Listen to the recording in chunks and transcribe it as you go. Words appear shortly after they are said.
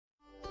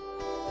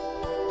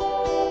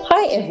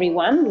Hi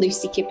everyone,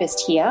 Lucy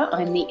Kippist here.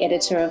 I'm the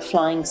editor of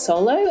Flying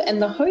Solo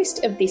and the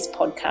host of this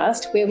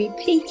podcast where we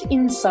peek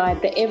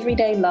inside the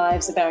everyday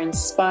lives of our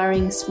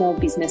inspiring small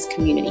business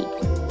community.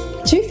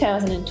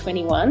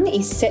 2021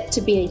 is set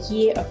to be a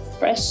year of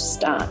fresh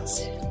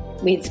starts,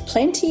 with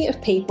plenty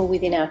of people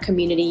within our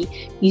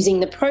community using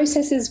the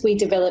processes we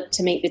developed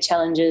to meet the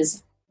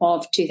challenges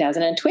of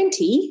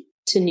 2020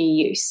 to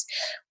new use,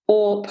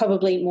 or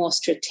probably more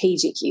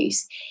strategic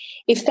use.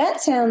 If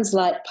that sounds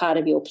like part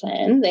of your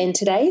plan, then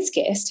today's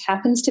guest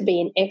happens to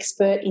be an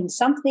expert in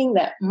something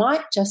that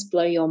might just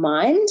blow your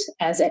mind,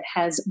 as it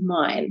has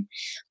mine.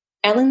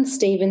 Alan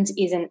Stevens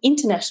is an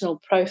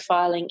international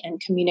profiling and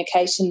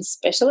communications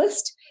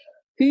specialist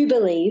who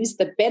believes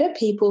the better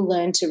people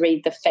learn to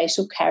read the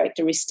facial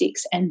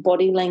characteristics and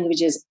body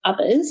languages of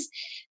others,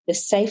 the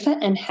safer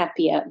and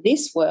happier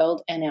this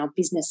world and our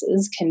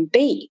businesses can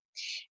be.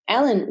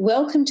 Alan,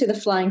 welcome to the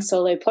Flying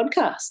Solo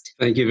podcast.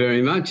 Thank you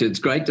very much. It's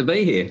great to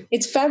be here.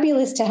 It's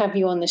fabulous to have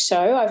you on the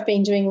show. I've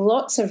been doing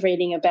lots of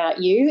reading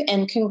about you,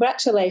 and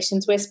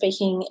congratulations. We're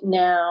speaking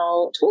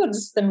now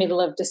towards the middle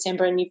of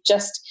December and you've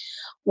just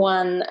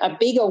won a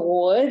big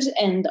award,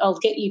 and I'll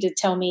get you to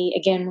tell me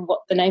again what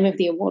the name of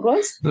the award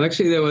was. Well,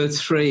 actually, there were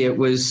three. It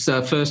was,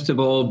 first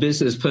of all,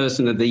 Business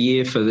Person of the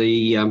Year for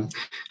the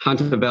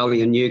Hunter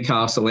Valley and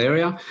Newcastle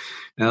area.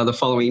 The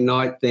following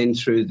night, then,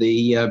 through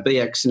the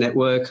BX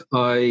network,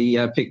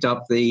 I picked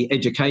up the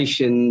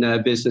Education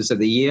Business of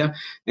the Year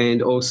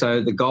and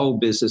also the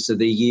Gold Business of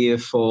the Year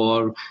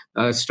for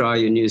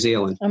Australia and New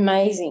Zealand.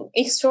 Amazing.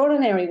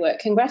 Extraordinary work.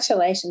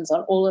 Congratulations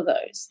on all of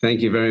those. Thank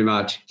you very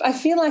much. I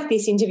feel like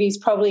this interviews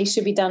probably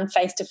should be done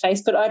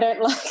face-to-face, but I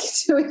don't like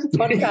doing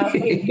podcast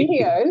with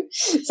video,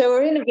 so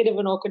we're in a bit of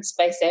an awkward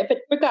space there. But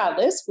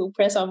regardless, we'll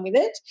press on with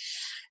it.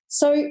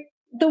 So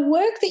the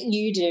work that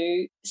you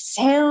do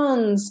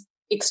sounds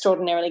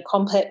extraordinarily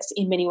complex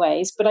in many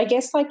ways, but I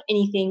guess like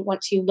anything,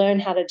 once you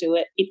learn how to do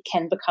it, it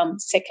can become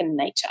second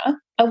nature.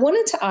 I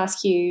wanted to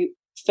ask you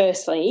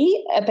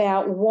firstly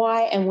about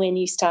why and when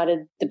you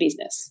started the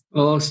business.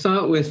 Well, I'll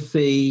start with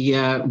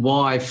the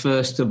why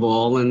first of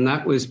all, and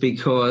that was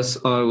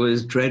because I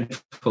was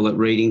dreadful at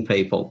reading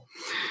people.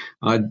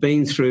 I'd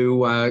been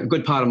through a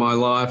good part of my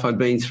life. I'd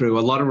been through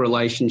a lot of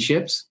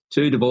relationships,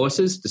 2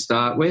 divorces to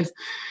start with,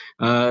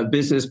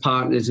 business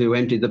partners who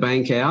emptied the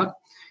bank out.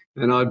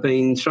 And I've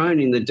been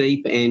thrown in the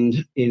deep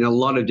end in a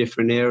lot of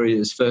different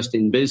areas, first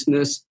in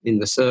business, in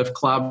the surf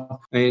club,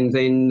 and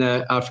then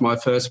after my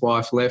first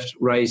wife left,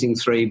 raising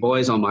 3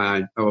 boys on my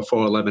own, who were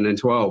 4, 11 and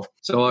 12.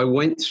 So I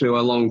went through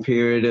a long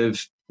period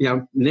of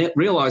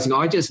realising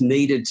I just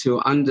needed to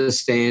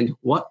understand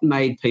what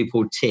made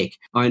people tick.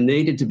 I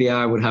needed to be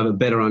able to have a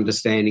better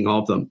understanding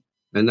of them.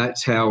 And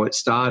that's how it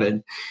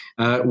started.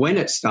 When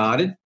it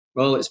started,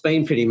 well, it's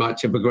been pretty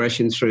much a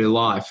progression through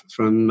life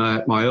from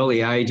my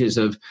early ages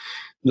of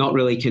not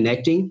really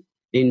connecting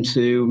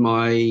into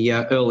my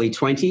early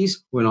 20s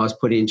when I was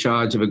put in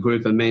charge of a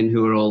group of men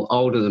who were all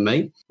older than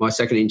me. My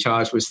second in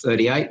charge was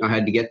 38. I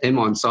had to get them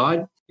on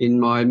side.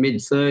 In my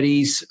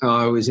mid-30s,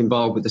 I was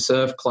involved with the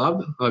surf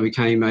club. I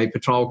became a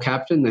patrol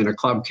captain, then a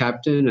club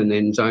captain, and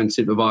then zone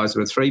supervisor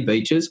of 3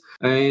 beaches.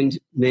 And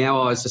now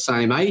I was the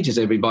same age as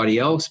everybody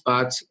else,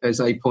 but as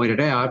they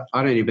pointed out,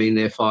 I'd only been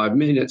there 5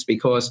 minutes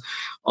because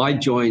I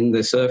joined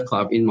the surf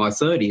club in my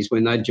 30s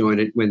when they joined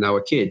it when they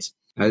were kids,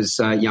 as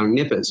young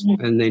nippers.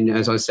 And then,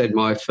 as I said,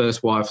 my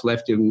first wife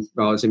left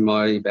I was in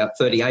my about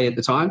 38 at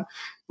the time,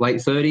 late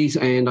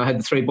 30s, and I had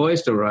the 3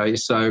 boys to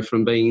raise. So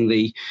from being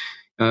the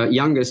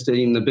youngest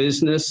in the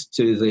business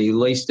to the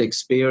least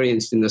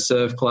experienced in the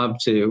surf club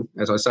to,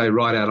 as I say,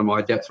 right out of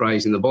my depth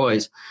raising the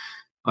boys,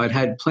 I'd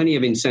had plenty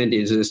of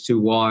incentives as to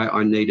why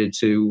I needed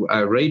to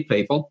read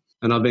people.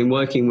 And I've been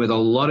working with a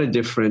lot of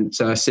different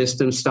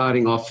systems,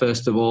 starting off,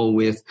 first of all,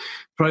 with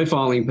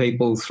profiling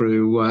people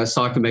through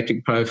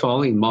psychometric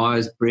profiling,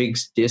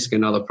 Myers-Briggs, DISC,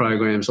 and other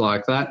programs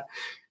like that.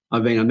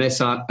 I've been a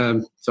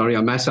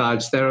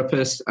massage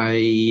therapist,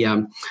 a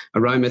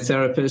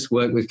aromatherapist,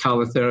 worked with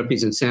colour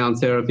therapies and sound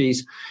therapies,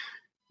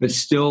 but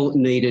still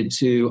needed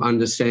to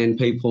understand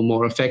people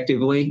more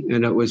effectively.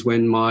 And it was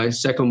when my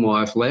second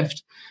wife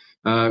left,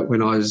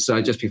 when I was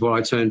just before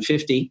I turned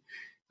 50,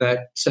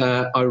 that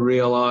I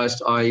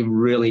realised I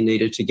really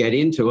needed to get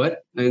into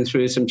it. And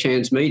through some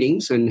chance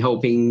meetings and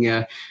helping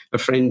a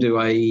friend do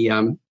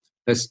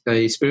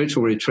a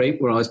spiritual retreat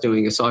where I was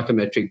doing a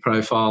psychometric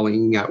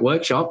profiling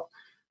workshop,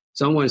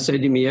 someone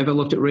said to me, "Ever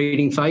looked at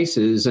reading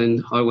faces?"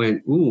 And I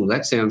went, "Ooh,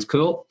 that sounds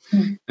cool."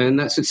 And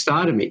that's what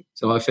started me.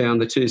 So I found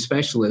the 2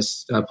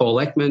 specialists, Paul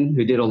Ekman,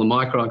 who did all the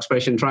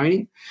micro-expression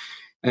training,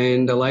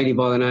 and a lady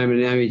by the name of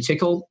Naomi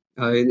Tickle,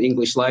 an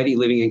English lady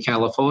living in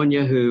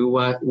California who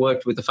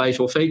worked with the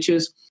facial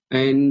features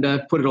and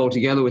put it all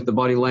together with the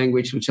body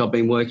language, which I've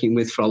been working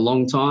with for a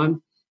long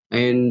time,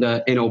 and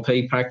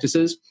NLP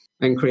practices,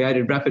 and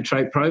created rapid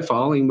trait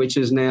profiling, which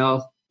has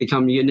now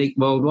become unique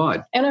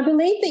worldwide. And I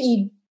believe that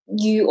you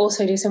you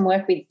also do some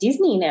work with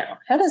Disney now.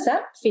 How does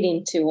that fit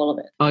into all of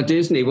it? Oh,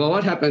 Disney. Well,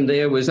 what happened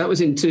there was that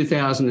was in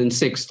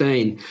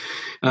 2016.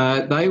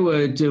 They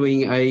were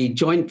doing a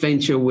joint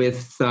venture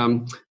with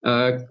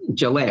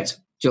Gillette.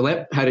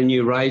 Gillette had a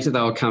new razor they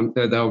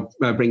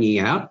were bringing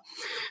out,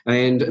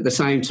 and at the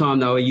same time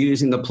they were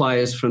using the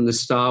players from the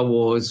Star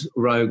Wars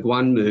Rogue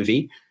One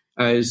movie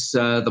as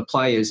the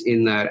players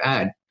in that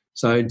ad.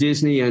 So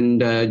Disney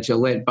and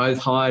Gillette both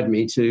hired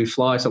me to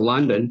fly to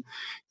London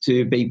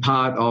to be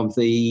part of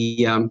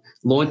the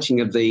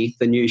launching of the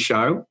new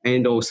show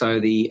and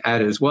also the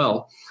ad as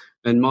well.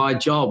 And my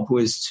job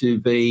was to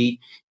be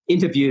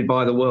interviewed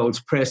by the world's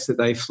press. That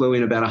they flew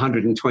in about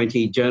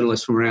 120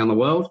 journalists from around the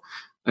world.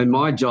 And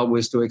my job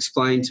was to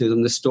explain to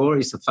them the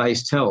stories the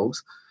face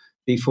tells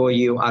before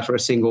you utter a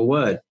single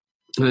word.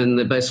 And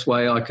the best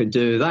way I could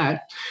do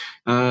that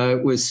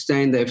was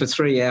stand there for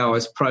 3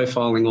 hours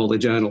profiling all the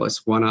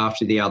journalists, one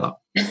after the other.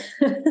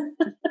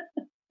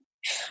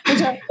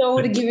 Which I'm sure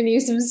would have given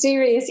you some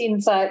serious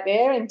insight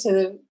there into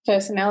the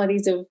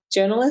personalities of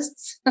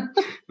journalists.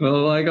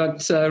 Well, I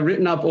got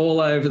written up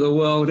all over the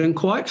world and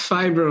quite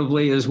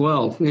favourably as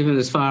well, even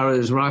as far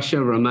as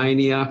Russia,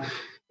 Romania,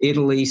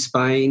 Italy,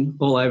 Spain,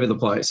 all over the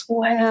place.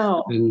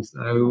 Wow. And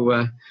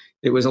so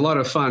it was a lot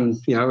of fun,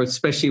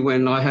 especially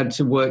when I had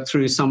to work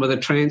through some of the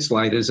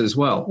translators as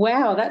well.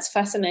 Wow, that's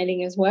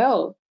fascinating as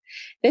well.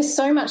 There's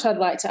so much I'd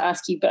like to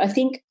ask you, but I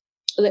think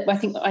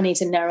I need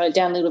to narrow it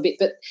down a little bit.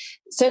 But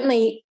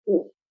certainly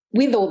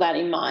with all that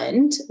in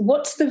mind,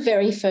 what's the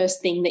very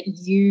first thing that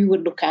you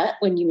would look at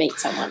when you meet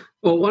someone?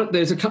 Well,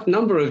 there's a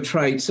number of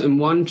traits, and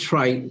one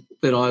trait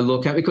that I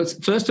look at, because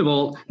first of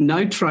all,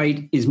 no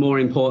trait is more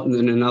important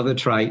than another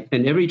trait,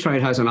 and every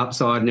trait has an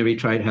upside and every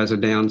trait has a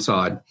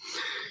downside.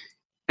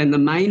 And the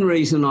main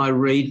reason I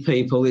read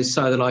people is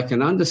so that I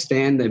can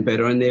understand them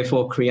better and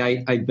therefore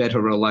create a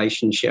better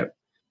relationship.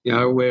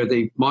 Where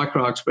the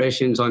micro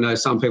expressions, I know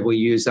some people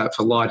use that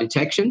for lie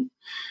detection.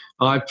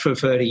 I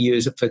prefer to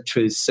use it for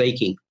truth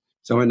seeking.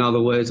 So in other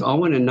words, I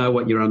want to know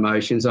what your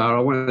emotions are. I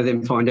want to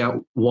then find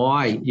out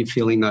why you're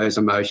feeling those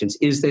emotions.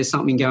 Is there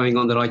something going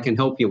on that I can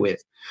help you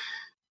with?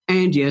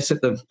 And yes,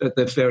 at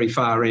the very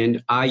far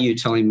end, are you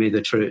telling me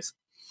the truth?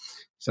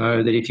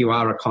 So that if you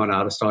are a con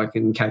artist, I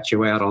can catch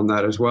you out on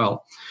that as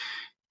well.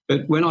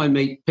 But when I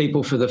meet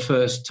people for the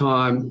first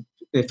time,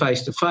 they're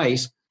face to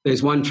face,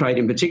 there's one trait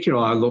in particular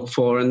I look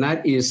for, and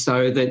that is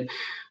so that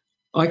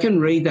I can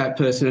read that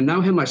person and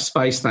know how much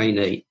space they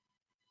need.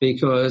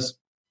 Because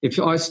if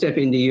I step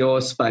into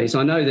your space,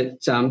 I know that,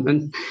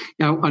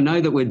 I know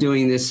that we're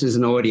doing this as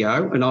an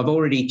audio, and I've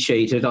already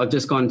cheated. I've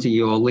just gone to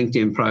your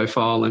LinkedIn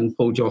profile and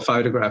pulled your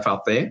photograph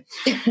up there.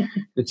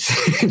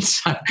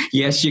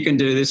 Yes, you can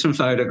do this from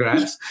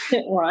photographs.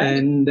 Right.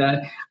 And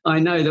I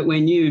know that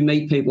when you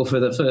meet people for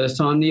the first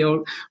time,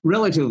 you're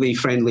relatively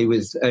friendly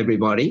with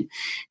everybody.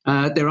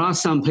 There are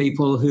some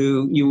people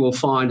who you will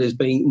find as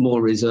being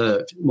more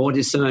reserved, more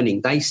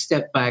discerning. They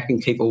step back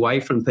and keep away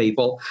from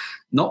people,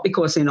 not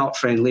because they're not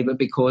friendly, but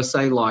because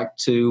they like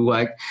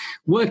to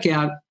work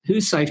out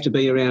who's safe to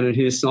be around and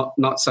who's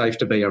not safe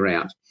to be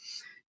around.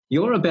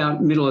 You're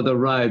about middle of the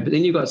road, but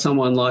then you've got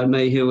someone like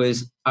me who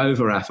is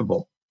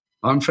over-affable.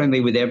 I'm friendly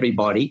with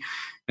everybody,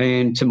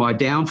 and to my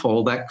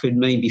downfall, that could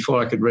mean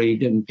before I could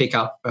read and pick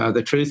up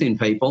the truth in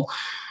people,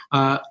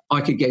 I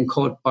could get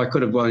caught. I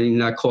could have been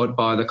caught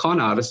by the con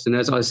artist, and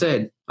as I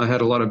said, I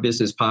had a lot of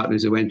business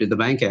partners who emptied the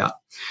bank out.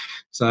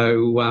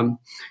 So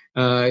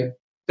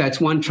that's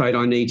one trait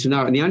I need to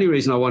know. And the only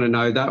reason I want to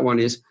know that one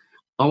is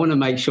I want to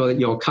make sure that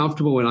you're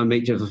comfortable when I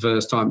meet you for the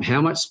first time.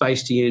 How much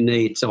space do you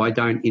need so I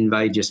don't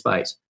invade your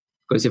space?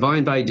 Because if I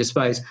invade your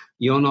space,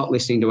 you're not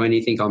listening to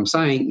anything I'm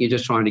saying. You're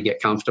just trying to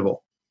get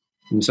comfortable.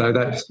 And so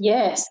that's...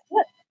 Yes.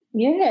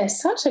 Yeah,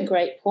 such a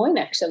great point,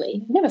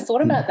 actually. Never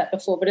thought about that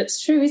before, but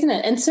it's true, isn't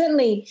it? And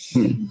certainly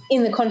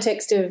in the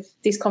context of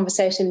this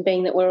conversation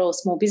being that we're all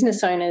small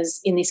business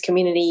owners in this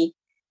community,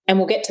 and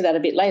we'll get to that a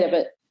bit later,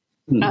 but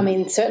I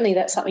mean, certainly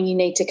that's something you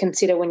need to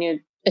consider when you're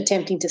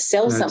attempting to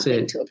sell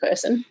something to a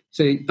person.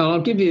 See,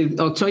 I'll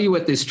tell you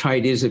what this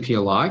trait is, if you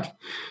like.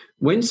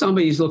 When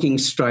somebody's looking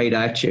straight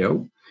at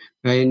you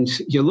and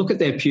you look at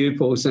their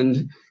pupils,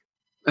 and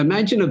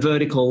imagine a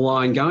vertical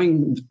line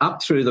going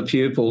up through the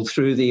pupil,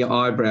 through the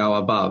eyebrow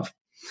above,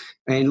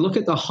 and look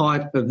at the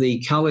height of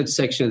the coloured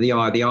section of the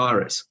eye, the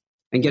iris,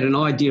 and get an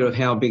idea of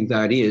how big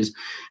that is,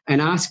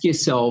 and ask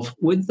yourself,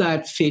 would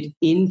that fit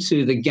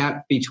into the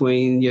gap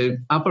between your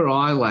upper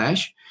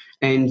eyelash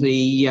and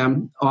the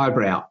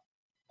eyebrow?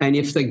 And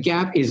if the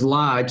gap is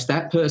large,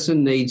 that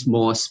person needs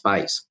more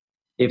space.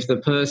 If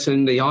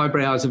the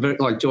eyebrows are very,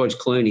 like George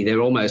Clooney, they're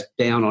almost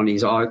down on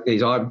his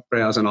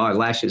eyebrows and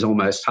eyelashes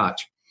almost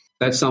touch.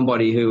 That's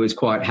somebody who is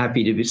quite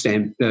happy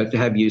to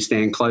have you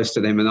stand close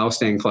to them, and they'll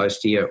stand close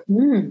to you.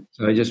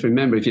 So just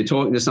remember, if you're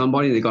talking to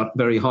somebody, they've got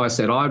very high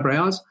set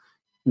eyebrows,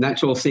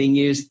 natural thing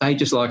is they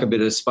just like a bit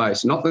of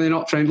space. Not that they're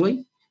not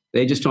friendly.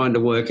 They're just trying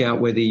to work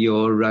out whether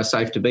you're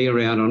safe to be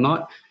around or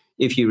not.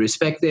 If you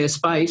respect their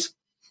space,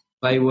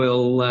 they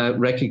will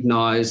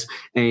recognise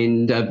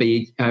and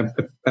be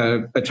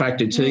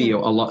attracted to you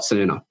a lot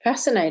sooner.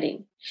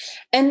 Fascinating.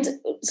 And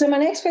so my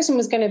next question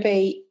was going to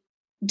be,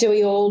 do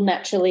we all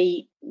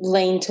naturally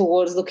lean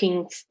towards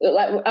looking,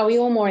 like, are we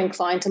all more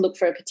inclined to look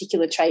for a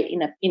particular trait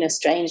in a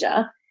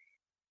stranger?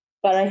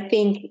 But I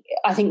think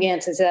the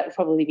answer to that would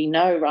probably be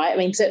no, right? I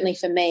mean, certainly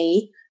for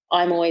me,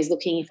 I'm always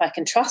looking if I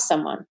can trust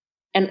someone.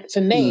 And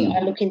for me,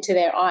 I look into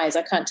their eyes.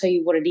 I can't tell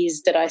you what it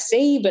is that I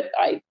see, but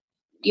I'm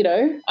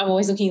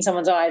always looking in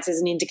someone's eyes as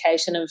an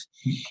indication of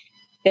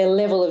their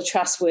level of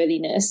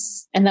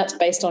trustworthiness, and that's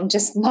based on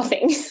just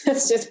nothing.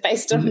 That's just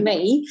based on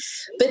me.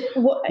 But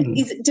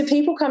do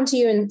people come to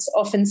you and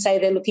often say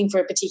they're looking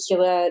for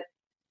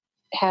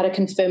how to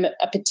confirm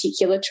a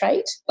particular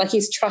trait? Like,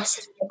 is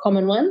trust a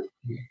common one?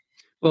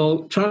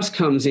 Well, trust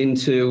comes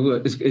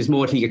into is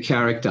more to your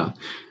character.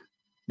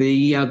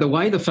 The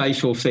way the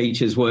facial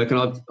features work,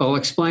 and I'll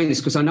explain this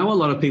because I know a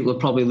lot of people are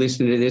probably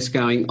listening to this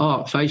going,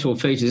 oh, facial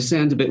features, it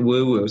sounds a bit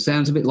woo-woo. It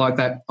sounds a bit like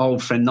that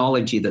old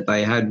phrenology that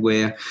they had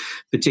where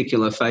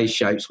particular face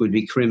shapes would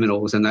be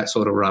criminals and that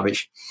sort of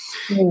rubbish.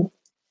 Mm.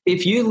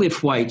 If you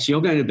lift weights,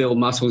 you're going to build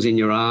muscles in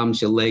your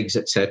arms, your legs,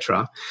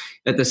 etc.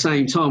 At the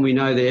same time, we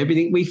know that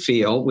everything we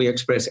feel, we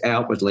express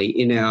outwardly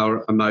in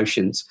our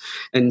emotions.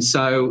 And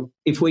so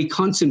if we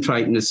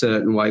concentrate in a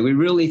certain way, we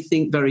really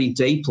think very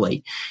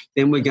deeply,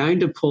 then we're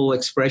going to pull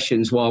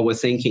expressions while we're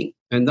thinking.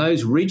 And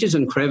those ridges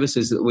and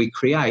crevices that we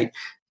create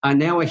are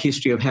now a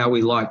history of how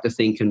we like to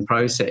think and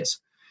process.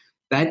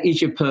 That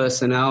is your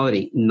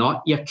personality,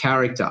 not your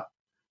character.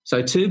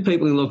 So two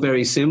people who look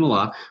very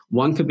similar,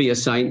 one could be a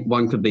saint,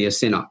 one could be a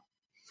sinner.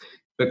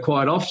 But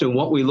quite often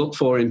what we look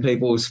for in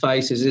people's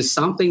faces is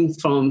something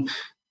from,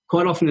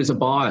 quite often as a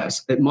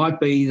bias. It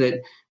might be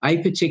that a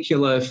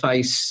particular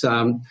face,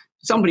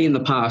 somebody in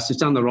the past has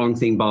done the wrong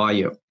thing by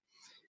you,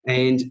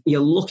 and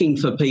you're looking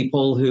for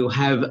people who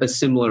have a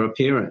similar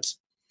appearance.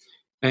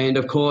 And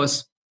of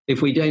course,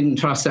 if we didn't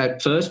trust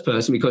that first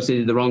person because they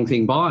did the wrong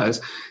thing by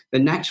us, the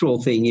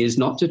natural thing is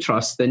not to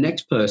trust the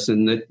next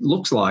person that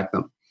looks like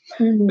them.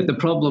 Mm-hmm. But the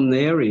problem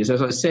there is,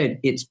 as I said,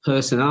 it's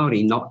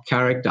personality, not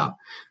character.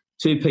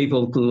 Two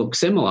people can look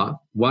similar.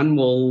 One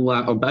will,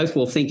 or both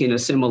will think in a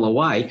similar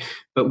way,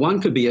 but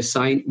one could be a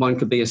saint, one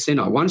could be a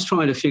sinner. One's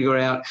trying to figure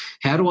out,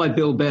 how do I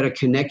build better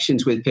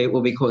connections with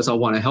people because I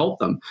want to help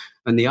them?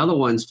 And the other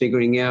one's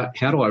figuring out,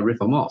 how do I rip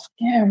them off?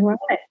 Yeah, right.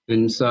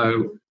 And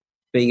so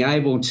being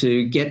able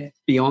to get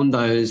beyond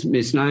those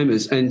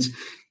misnomers. And,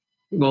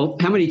 well,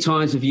 how many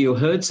times have you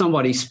heard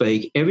somebody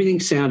speak, everything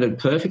sounded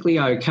perfectly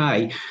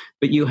okay,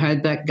 but you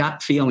had that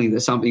gut feeling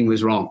that something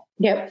was wrong?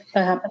 Yep,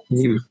 that happens.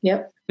 Yeah.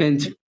 Yep.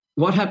 And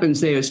what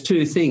happens there is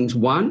two things.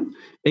 One,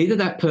 either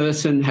that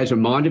person has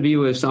reminded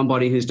you of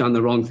somebody who's done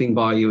the wrong thing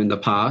by you in the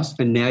past,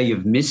 and now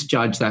you've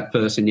misjudged that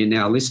person you're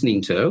now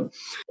listening to,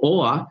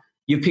 or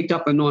you picked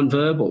up the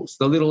non-verbals,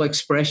 the little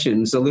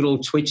expressions, the little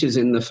twitches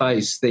in the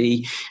face,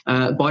 the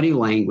body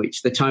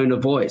language, the tone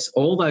of voice,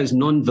 all those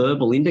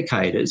non-verbal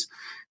indicators.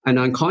 And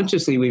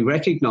unconsciously we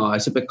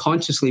recognise it, but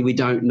consciously we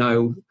don't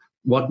know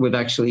what we've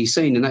actually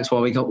seen. And that's why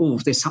we go, oh,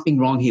 there's something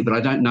wrong here, but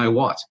I don't know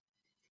what.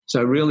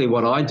 So really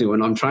what I do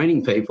when I'm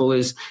training people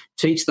is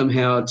teach them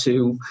how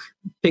to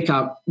pick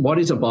up what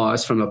is a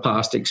bias from a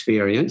past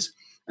experience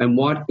and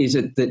what is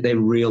it that they're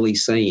really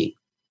seeing,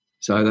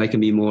 so they can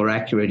be more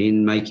accurate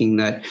in making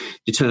that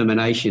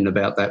determination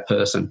about that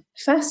person.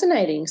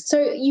 Fascinating.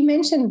 So you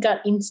mentioned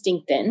gut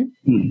instinct then.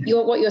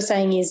 What you're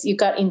saying is your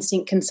gut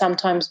instinct can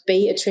sometimes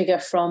be a trigger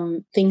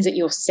from things that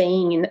you're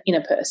seeing in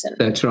a person.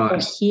 That's right. Or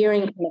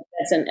hearing from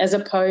a person, as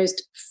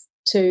opposed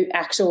to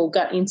actual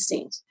gut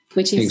instinct,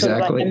 which is exactly.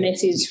 sort of like a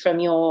message from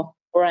your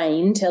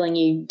brain telling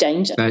you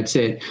danger. That's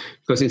it.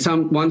 Because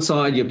in one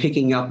side you're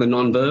picking up the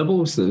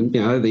non-verbals,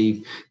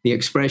 the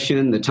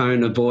expression, the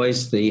tone of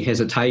voice, the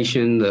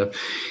hesitation, the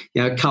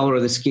colour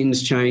of the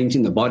skin's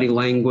changing, the body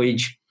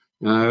language.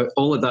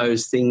 All of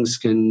those things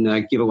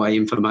can give away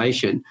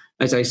information.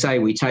 As I say,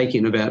 we take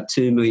in about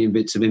 2 million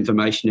bits of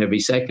information every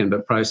second,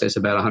 but process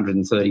about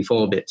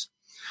 134 bits.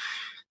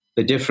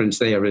 The difference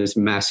there is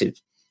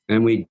massive.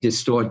 And we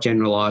distort,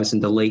 generalise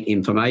and delete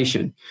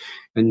information.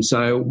 And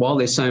so while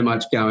there's so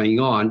much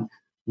going on,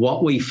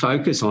 what we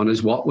focus on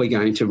is what we're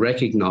going to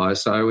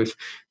recognise. So if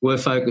we're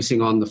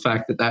focusing on the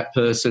fact that that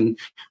person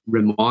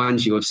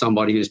reminds you of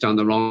somebody who's done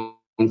the wrong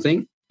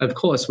thing, of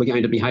course we're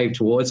going to behave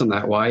towards them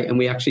that way, and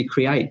we actually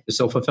create a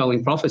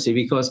self-fulfilling prophecy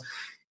because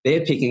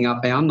they're picking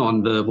up our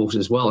non-verbals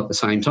as well at the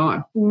same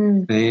time.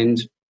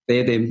 And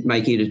they're then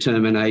making a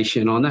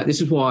determination on that. This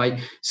is why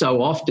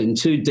so often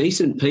two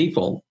decent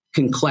people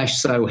can clash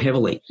so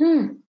heavily.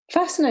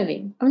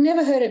 Fascinating. I've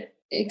never heard it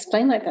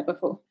explained like that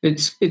before.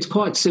 It's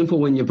quite simple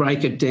when you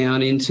break it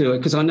down into it,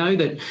 because I know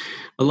that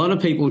a lot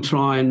of people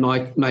try and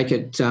make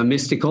it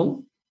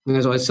mystical. And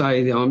as I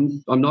say,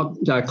 I'm not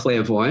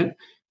clairvoyant.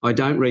 I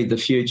don't read the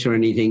future or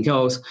anything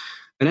else.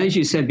 And as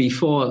you said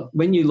before,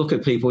 when you look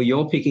at people,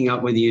 you're picking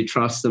up whether you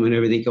trust them and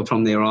everything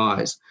from their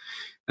eyes.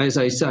 As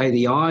they say,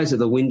 the eyes are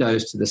the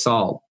windows to the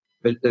soul.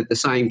 But at the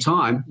same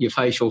time, your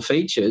facial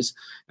features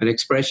and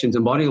expressions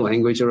and body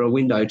language are a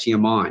window to your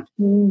mind.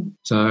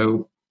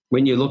 So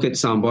when you look at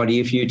somebody,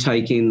 if you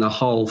take in the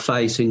whole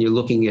face and you're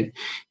looking at,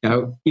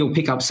 you'll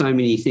pick up so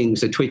many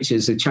things, the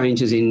twitches, the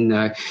changes in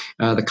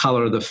the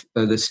colour of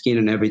the skin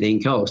and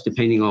everything else,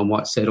 depending on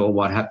what's said or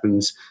what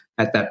happens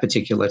at that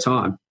particular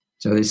time.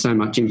 So there's so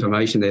much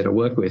information there to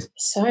work with.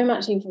 So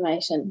much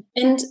information.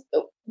 And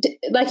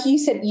like you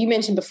said, you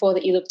mentioned before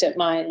that you looked at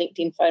my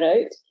LinkedIn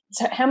photo.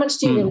 So how much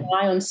do you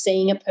rely on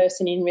seeing a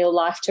person in real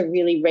life to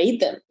really read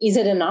them? Is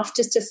it enough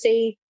just to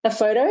see a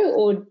photo,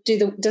 or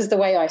does the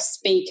way I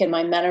speak and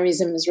my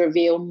mannerisms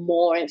reveal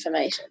more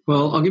information?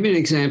 Well, I'll give you an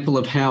example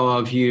of how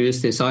I've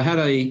used this. I had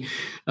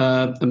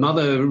a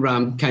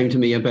mother came to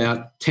me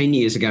about 10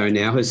 years ago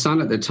now. Her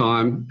son at the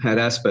time had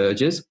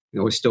Asperger's,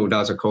 or still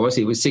does, of course.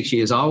 He was 6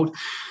 years old.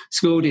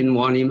 School didn't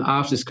want him.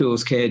 After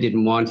school's care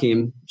didn't want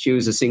him. She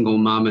was a single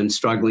mum and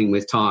struggling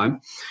with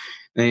time.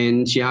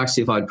 And she asked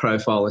if I'd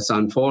profile a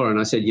son for her, and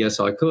I said, yes,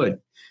 I could.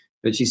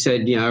 But she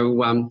said,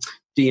 do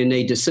you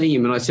need to see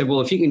him? And I said, well,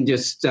 if you can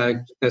just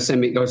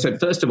send me. I said,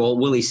 first of all,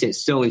 will he sit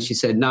still? And she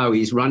said, no,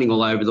 he's running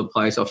all over the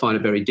place. I find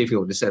it very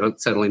difficult to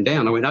settle him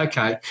down. I went,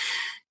 okay,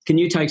 can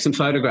you take some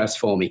photographs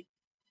for me?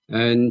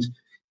 And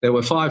there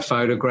were 5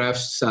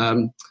 photographs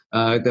that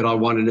I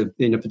wanted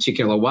in a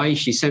particular way.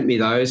 She sent me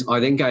those. I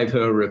then gave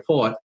her a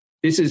report.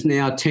 This is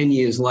now 10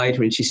 years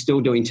later, and she's still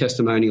doing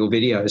testimonial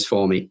videos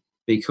for me,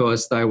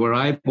 because they were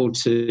able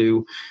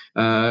to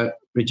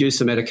reduce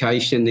the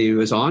medication that he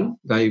was on.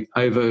 They,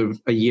 over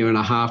a year and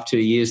a half, 2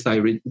 years, they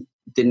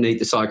didn't need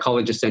the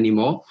psychologist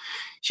anymore.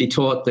 She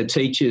taught the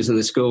teachers and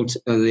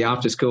the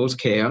after-schools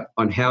care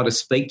on how to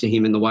speak to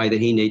him in the way that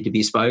he needed to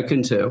be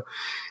spoken to,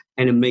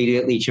 and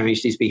immediately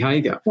changed his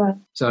behaviour. Right.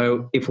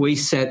 So if we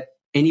set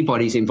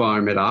anybody's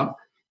environment up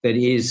that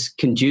is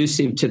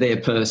conducive to their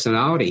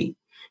personality,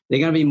 they're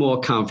going to be more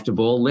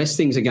comfortable, less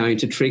things are going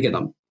to trigger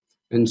them.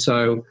 And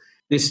so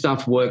this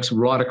stuff works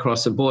right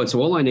across the board. So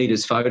all I need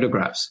is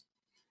photographs.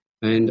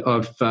 And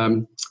I've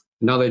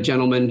another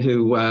gentleman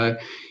who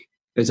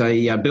is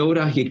a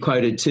builder. He'd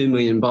quoted $2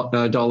 million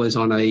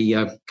on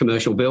a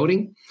commercial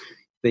building.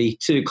 The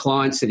 2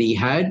 clients that he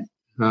had,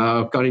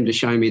 I've got him to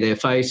show me their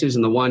faces,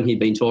 and the one he'd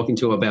been talking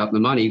to about the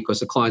money, because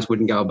the clients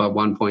wouldn't go above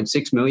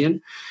 1.6 million.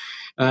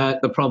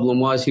 The problem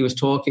was he was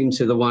talking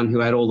to the one who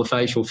had all the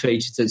facial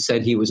features that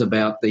said he was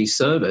about the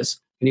service,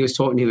 and he was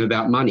talking to him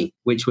about money,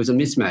 which was a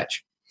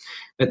mismatch.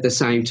 At the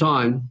same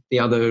time, the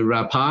other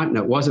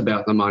partner was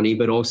about the money,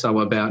 but also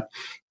about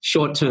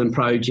short-term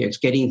projects,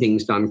 getting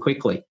things done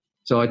quickly.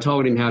 So I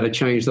told him how to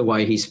change the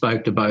way he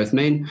spoke to both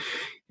men.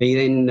 He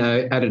then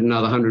added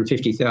another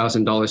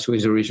 $150,000 to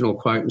his original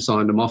quote and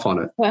signed him off on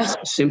it. Wow.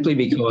 Simply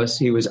because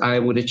he was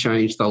able to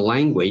change the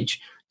language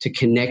to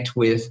connect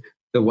with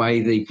the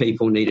way the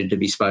people needed to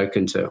be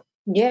spoken to.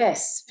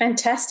 Yes,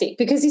 fantastic.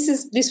 Because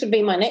this would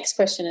be my next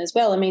question as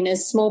well. I mean,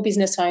 as small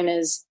business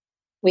owners,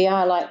 we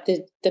are like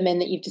the men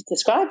that you've just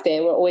described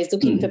there. We're always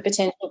looking for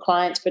potential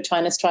clients. We're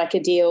trying to strike a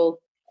deal.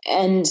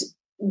 And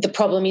the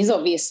problem is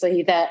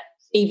obviously that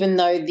even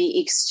though the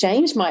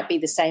exchange might be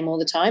the same all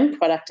the time,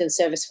 product and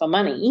service for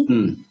money,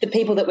 the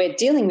people that we're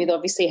dealing with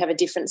obviously have a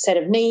different set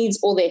of needs,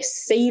 or they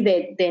see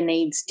their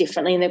needs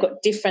differently, and they've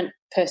got different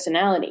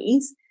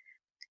personalities.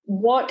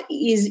 What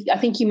is, I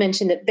think you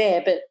mentioned it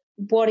there, but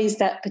what is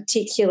that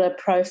particular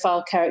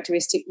profile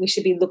characteristic we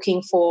should be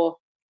looking for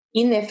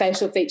in their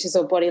facial features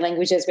or body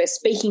language as we're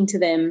speaking to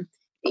them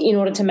in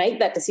order to make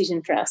that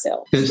decision for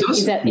ourselves?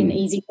 Is that an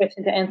easy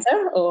question to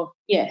answer, or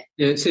yeah?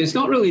 Yeah, so it's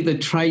not really the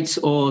traits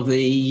or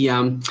the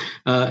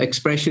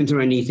expressions or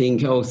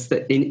anything else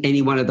that in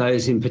any one of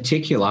those in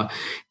particular.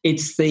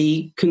 It's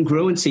the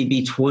congruency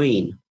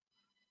between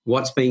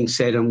what's being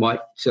said and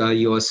what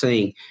you're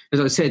seeing. As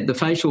I said, the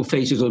facial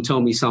features will tell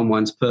me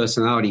someone's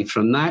personality.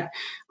 From that,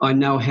 I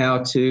know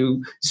how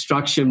to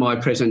structure my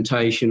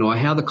presentation or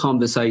how the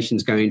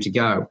conversation's going to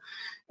go.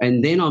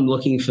 And then I'm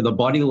looking for the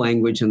body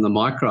language and the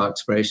micro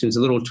expressions,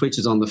 the little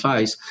twitches on the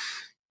face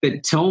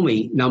that tell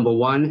me, number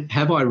one,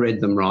 have I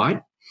read them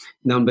right?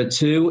 Number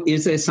two,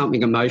 is there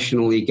something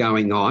emotionally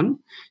going on?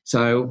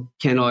 So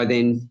can I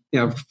then,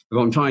 if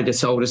I'm trying to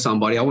sell to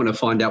somebody, I want to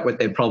find out what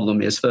their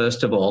problem is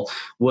first of all,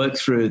 work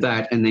through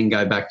that and then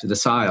go back to the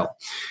sale.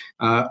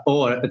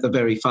 Or at the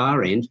very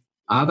far end,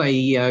 are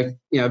they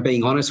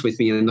being honest with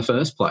me in the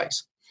first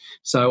place?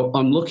 So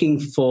I'm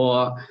looking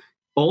for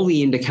all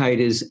the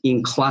indicators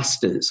in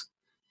clusters.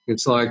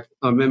 It's like,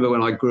 I remember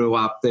when I grew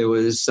up, there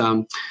was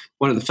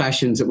one of the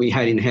fashions that we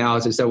had in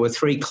houses. There were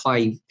 3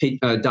 clay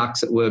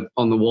ducks that were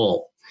on the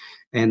wall.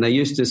 And they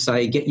used to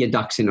say, get your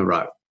ducks in a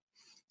row.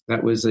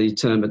 That was the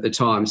term at the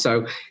time.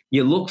 So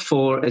you look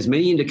for as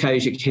many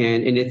indicators you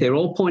can, and if they're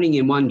all pointing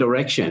in one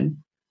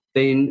direction,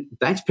 then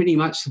that's pretty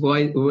much the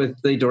way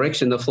with the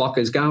direction the flock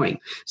is going.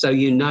 So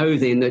you know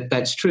then that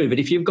that's true. But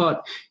if you've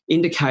got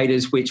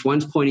indicators which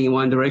one's pointing in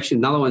one direction,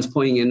 another one's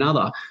pointing in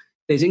another,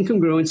 there's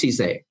incongruencies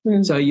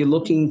there. So you're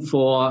looking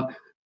for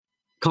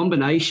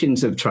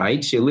combinations of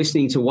traits. You're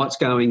listening to what's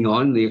going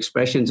on, the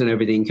expressions and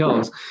everything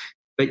else.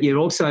 but you're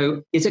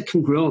also, is it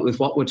congruent with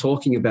what we're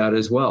talking about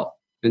as well?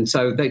 And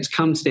so that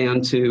comes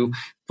down to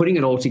putting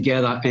it all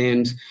together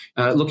and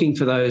looking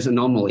for those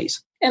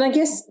anomalies. And I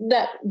guess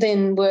that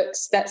then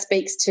that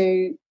speaks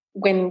to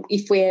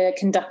if we're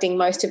conducting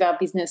most of our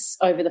business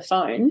over the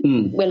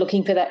phone, we're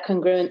looking for that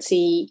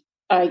congruency,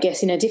 I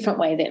guess, in a different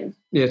way then.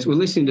 Yes, we're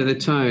listening to the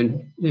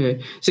tone. Yeah.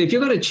 So if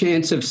you've got a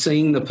chance of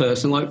seeing the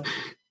person, like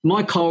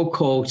my cold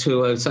call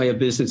to, say, a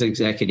business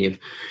executive,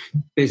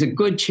 there's a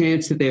good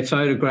chance that their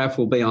photograph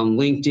will be on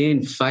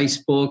LinkedIn,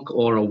 Facebook,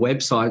 or a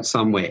website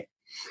somewhere.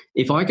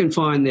 If I can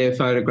find their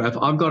photograph,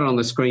 I've got it on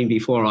the screen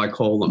before I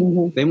call them.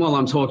 Mm-hmm. Then while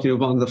I'm talking to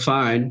them on the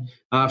phone,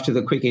 after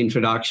the quick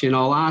introduction,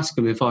 I'll ask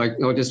them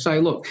I'll just say,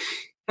 look,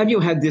 have you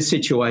had this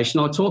situation?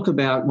 I'll talk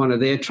about one of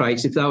their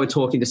traits if they were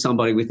talking to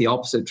somebody with the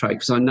opposite trait,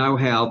 because I know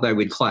how they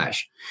would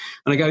clash.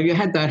 And I go, you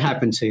had that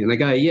happen to you? And they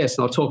go, yes.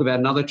 And I'll talk about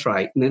another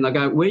trait. And then I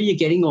go, where are you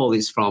getting all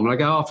this from? And I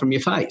go, from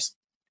your face.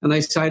 And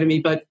they say to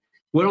me, but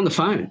we're on the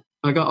phone.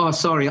 I go, oh,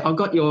 sorry, I've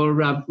got your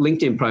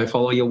LinkedIn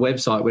profile or your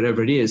website,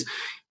 whatever it is.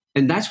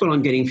 And that's what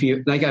I'm getting from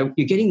you. They go,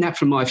 you're getting that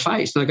from my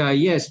face. And I go,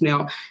 yes.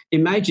 Now,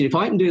 imagine if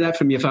I can do that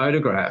from your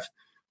photograph,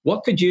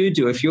 what could you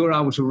do if you were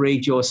able to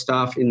read your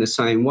staff in the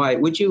same way?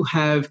 Would you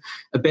have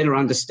a better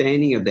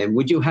understanding of them?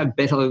 Would you have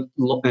better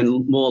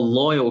and more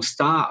loyal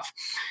staff?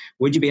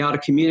 Would you be able to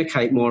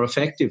communicate more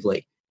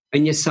effectively?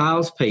 And your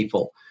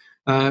salespeople,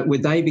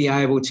 would they be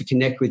able to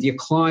connect with your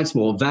clients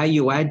more,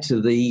 value add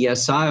to the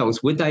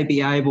sales? Would they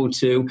be able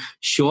to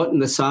shorten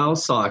the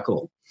sales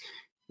cycle?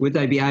 Would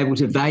they be able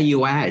to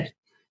value add?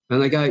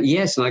 And they go,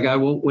 yes. And I go,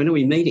 well, when are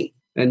we meeting?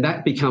 And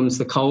that becomes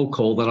the cold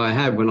call that I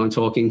have when I'm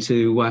talking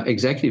to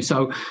executives.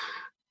 So,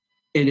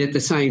 and at the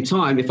same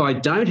time, if I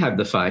don't have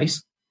the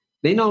face,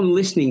 then I'm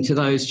listening to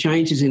those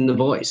changes in the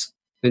voice.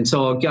 And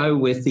so I'll go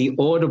with the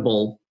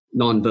audible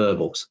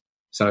non-verbals,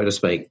 so to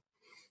speak.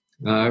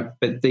 But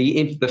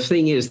the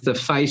thing is, the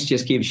face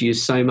just gives you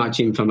so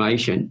much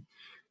information.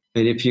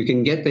 And if you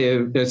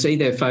can see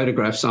their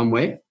photograph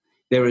somewhere,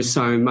 there is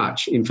so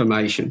much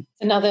information.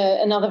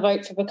 Another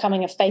vote for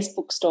becoming a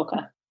Facebook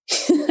stalker.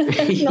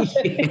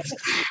 Yes.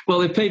 Well,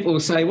 if people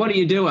say, what do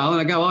you do, Alan?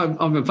 I go,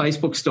 I'm a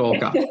Facebook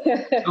stalker.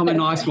 I'm a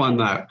nice one,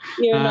 though.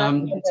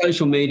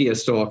 Social media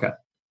stalker.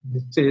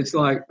 So it's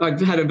like, I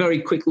had a very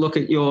quick look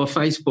at your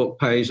Facebook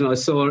page and I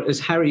saw, is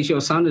Harry's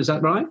your son, is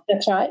that right?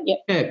 That's right, yep.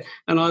 Yeah.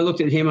 And I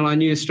looked at him and I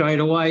knew straight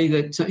away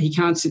that he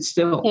can't sit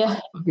still. Yeah.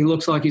 He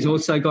looks like he's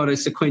also got a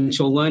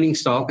sequential learning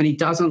style and he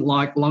doesn't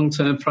like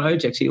long-term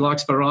projects. He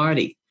likes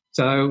variety.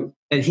 So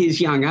at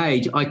his young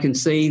age, I can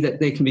see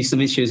that there can be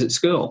some issues at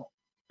school.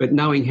 But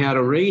knowing how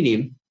to read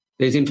him,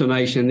 there's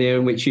information there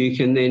in which you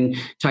can then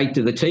take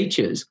to the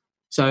teachers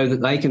so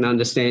that they can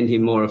understand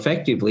him more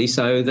effectively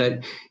so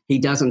that he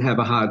doesn't have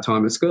a hard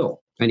time at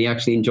school and he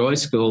actually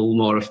enjoys school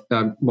more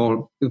at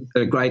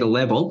a greater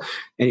level.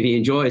 And if he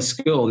enjoys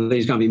school, then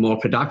he's going to be more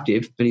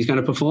productive and he's going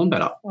to perform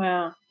better.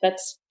 Wow,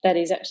 that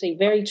is actually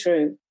very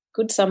true.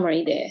 Good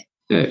summary there.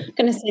 Yeah. I'm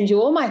going to send you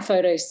all my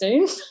photos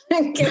soon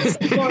and get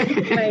some more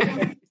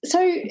information. So,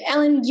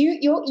 Alan,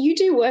 you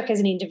do work as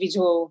an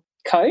individual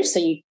coach, so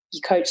you're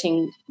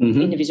coaching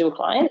individual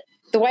client.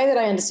 The way that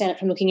I understand it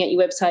from looking at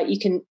your website, you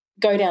can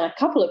go down a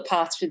couple of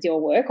paths with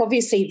your work.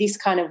 Obviously, this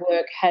kind of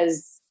work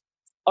has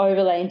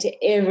overlay into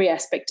every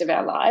aspect of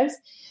our lives.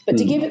 But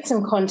to give it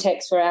some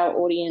context for our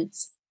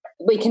audience,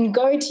 we can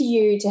go to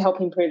you to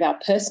help improve our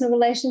personal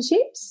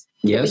relationships.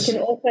 Yes. We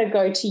can also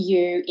go to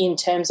you in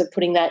terms of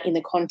putting that in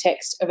the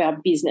context of our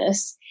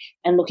business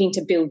and looking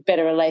to build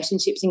better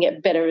relationships and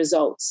get better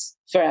results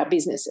for our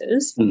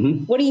businesses.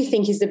 Mm-hmm. What do you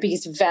think is the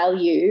biggest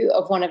value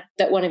of one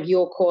of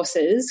your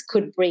courses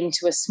could bring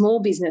to a small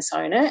business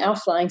owner? Our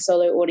Flying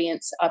Solo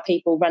audience are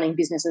people running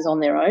businesses on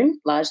their own,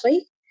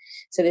 largely.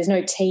 So there's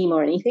no team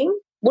or anything.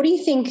 What do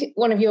you think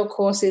one of your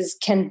courses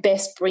can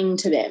best bring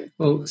to them?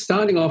 Well,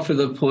 starting off with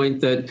the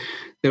point that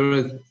there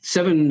are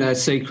 7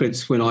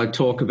 secrets when I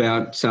talk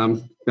about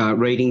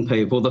reading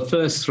people. The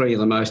first 3 are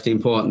the most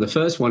important. The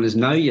first one is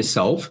know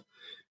yourself.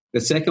 The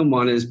second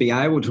one is be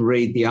able to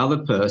read the other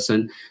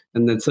person.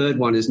 And the third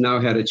one is know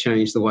how to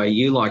change the way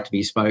you like to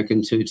be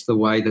spoken to the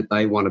way that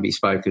they want to be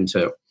spoken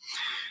to.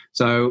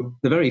 So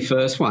the very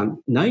first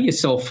one, know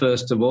yourself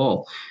first of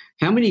all.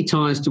 How many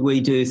times do we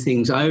do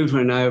things over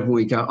and over and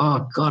we go,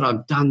 oh, God,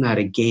 I've done that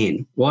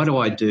again. Why do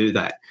I do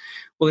that?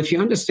 Well, if you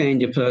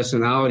understand your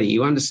personality,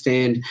 you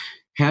understand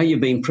how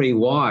you've been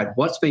pre-wired,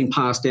 what's been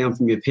passed down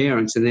from your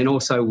parents, and then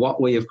also what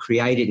we have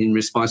created in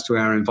response to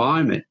our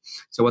environment,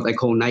 so what they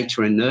call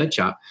nature and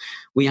nurture,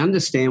 we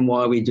understand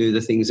why we do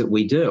the things that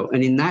we do.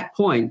 And in that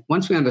point,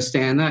 once we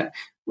understand that,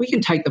 we can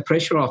take the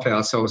pressure off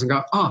ourselves and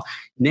go, oh,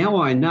 now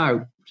I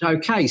know.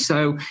 Okay,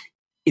 so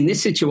in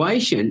this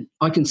situation,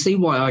 I can see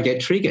why I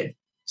get triggered.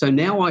 So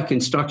now I can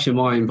structure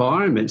my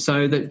environment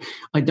so that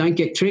I don't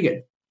get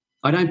triggered.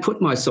 I don't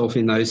put myself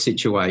in those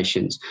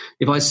situations.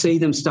 If I see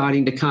them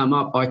starting to come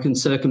up, I can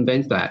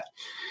circumvent that.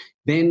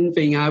 Then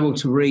being able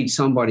to read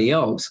somebody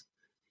else,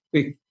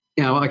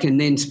 I can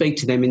then speak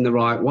to them in the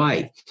right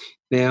way.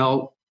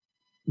 Now,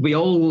 we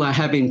all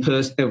have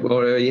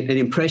or an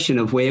impression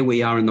of where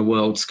we are in the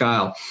world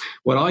scale.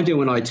 What I do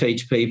when I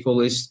teach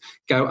people is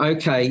go,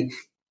 okay,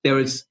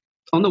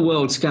 on the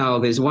world scale,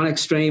 there's one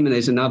extreme and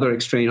there's another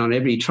extreme on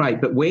every trait,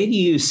 but where do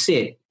you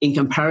sit in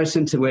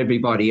comparison to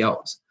everybody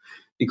else?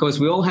 Because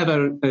we all have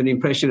an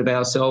impression of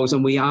ourselves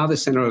and we are the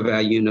centre of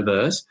our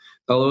universe.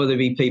 There'll either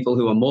be people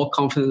who are more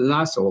confident than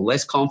us or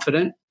less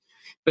confident,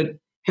 but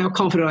how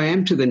confident I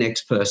am to the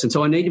next person.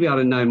 So I need to be able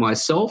to know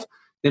myself.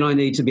 Then I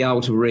need to be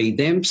able to read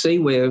them, see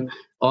where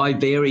I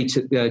vary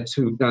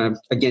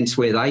against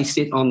where they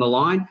sit on the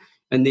line,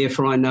 and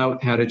therefore I know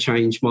how to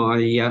change my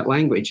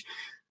language.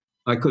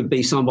 I could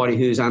be somebody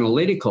who's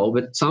analytical,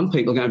 but some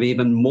people are going to be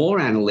even more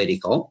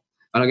analytical,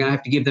 and I'm going to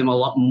have to give them a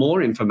lot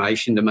more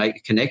information to make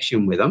a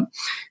connection with them.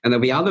 And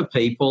there'll be other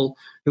people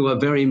who are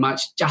very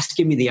much just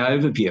give me the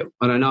overview.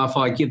 And I know if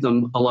I give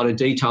them a lot of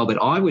detail that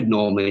I would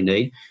normally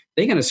need,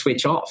 they're going to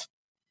switch off.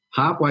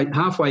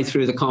 Halfway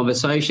through the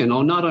conversation,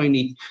 I'll not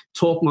only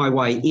talk my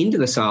way into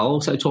the sale, I'll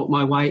also talk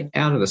my way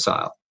out of the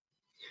sale.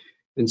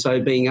 And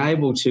so being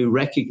able to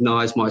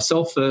recognise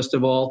myself, first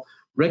of all,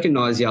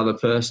 recognise the other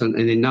person,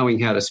 and then knowing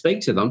how to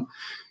speak to them,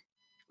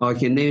 I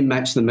can then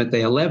match them at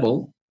their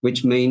level,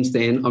 which means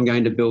then I'm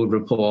going to build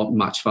rapport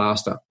much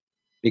faster.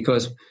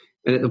 Because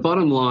the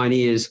bottom line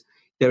is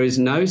there is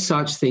no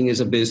such thing as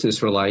a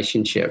business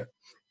relationship.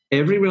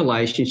 Every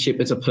relationship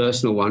is a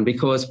personal one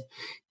because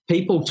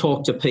people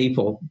talk to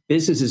people.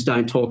 Businesses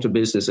don't talk to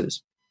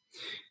businesses.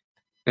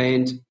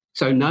 And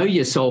so know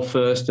yourself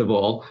first of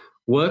all.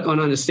 Work on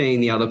understanding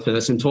the other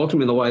person. Talk to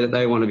them in the way that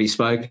they want to be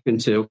spoken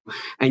to,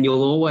 and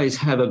you'll always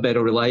have a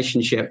better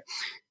relationship.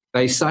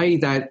 They say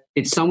that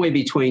it's somewhere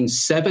between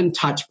 7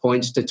 touch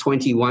points to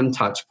 21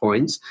 touch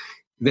points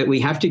that we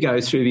have to go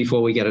through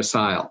before we get a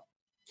sale.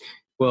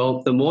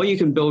 Well, the more you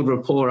can build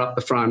rapport up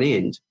the front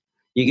end,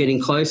 you're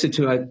getting closer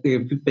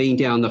to being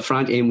down the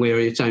front end where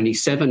it's only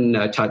 7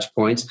 touch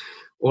points,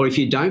 or if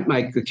you don't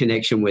make the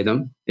connection with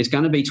them, it's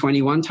going to be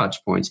 21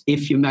 touch points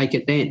if you make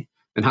it then.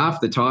 And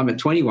half the time at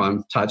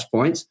 21 touch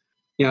points,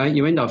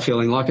 you end up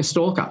feeling like a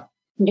stalker.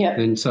 Yeah.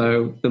 And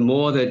so the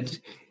more that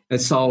a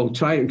sole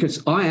trader,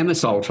 because I am a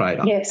sole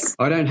trader. Yes.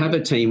 I don't have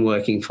a team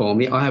working for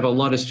me. I have a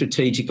lot of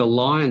strategic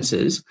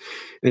alliances.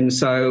 And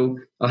so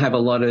I have a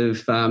lot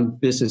of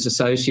business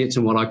associates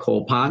and what I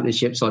call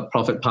partnerships, like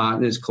profit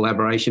partners,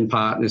 collaboration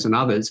partners and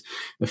others,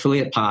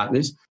 affiliate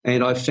partners.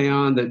 And I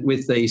found that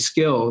with these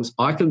skills,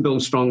 I can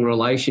build strong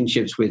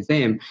relationships with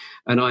them.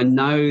 And I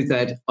know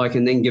that I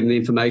can then give them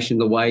information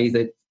the way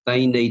that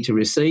they need to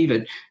receive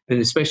it, and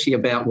especially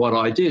about what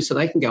I do, so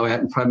they can go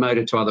out and promote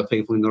it to other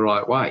people in the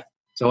right way.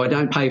 So I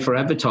don't pay for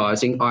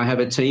advertising. I have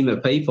a team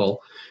of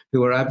people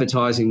who are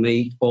advertising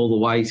me all the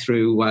way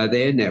through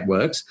their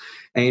networks.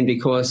 And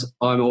because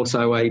I'm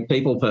also a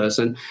people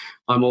person,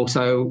 I'm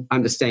also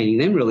understanding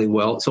them really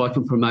well, so I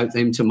can promote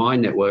them to my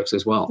networks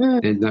as well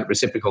in that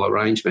reciprocal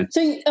arrangement.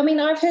 So, I mean,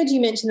 I've heard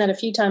you mention that a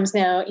few times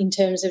now in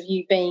terms of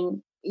you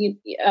being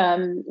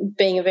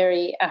a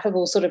very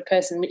affable sort of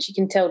person, which you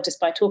can tell just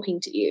by talking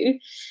to you.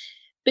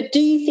 But do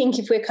you think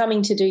if we're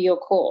coming to do your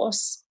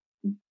course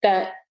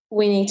that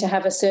we need to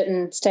have a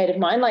certain state of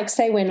mind? Like,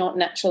 say we're not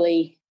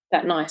naturally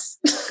that nice.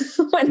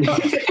 We're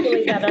not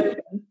naturally that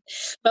open.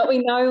 But we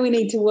know we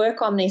need to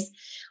work on this.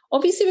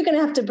 Obviously, we're going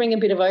to have to bring a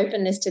bit of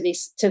openness to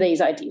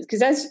these ideas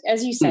because,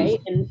 as you say,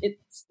 and it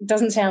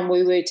doesn't sound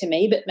woo-woo to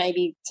me, but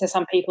maybe to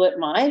some people it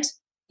might.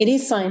 It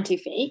is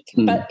scientific,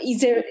 but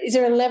is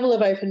there a level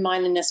of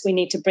open-mindedness we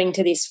need to bring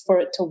to this for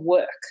it to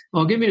work?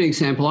 I'll give you an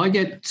example. I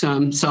get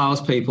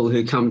salespeople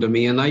who come to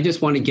me and they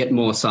just want to get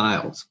more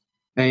sales.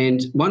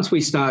 And once we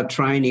start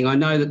training, I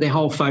know that their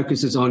whole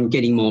focus is on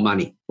getting more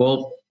money.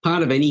 Well,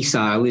 part of any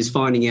sale is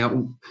finding out,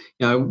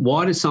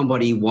 why does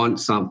somebody want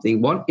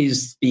something? What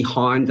is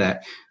behind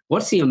that?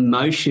 What's the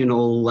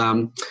emotional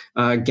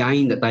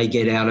gain that they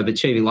get out of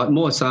achieving? Like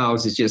more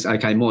sales is just,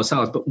 okay, more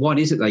sales, but what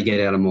is it they get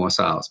out of more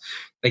sales?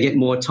 They get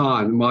more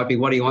time. It might be,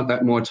 what do you want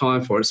that more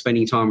time for? It's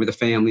spending time with the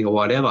family or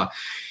whatever.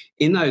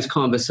 In those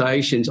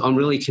conversations, I'm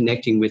really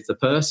connecting with the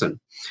person.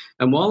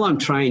 And while I'm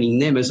training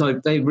them, as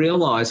they're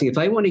realising if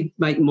they want to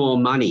make more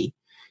money,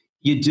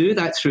 you do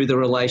that through the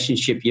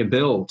relationship you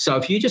build. So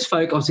if you just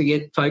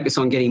focus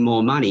on getting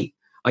more money,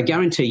 I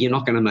guarantee you're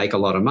not going to make a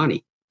lot of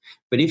money.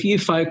 But if you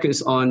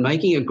focus on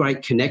making a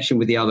great connection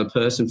with the other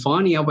person,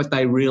 finding out what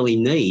they really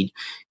need,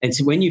 and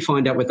so when you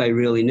find out what they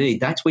really need,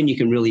 that's when you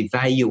can really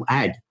value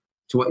add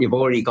to what you've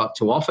already got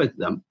to offer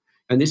them.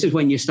 And this is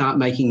when you start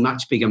making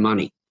much bigger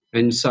money.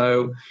 And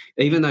so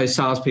even though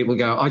salespeople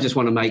go, I just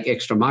want to make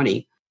extra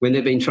money, when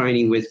they've been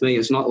training with me,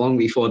 it's not long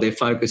before they're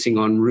focusing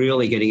on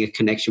really getting a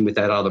connection with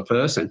that other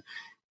person.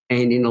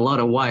 And in a lot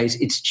of ways,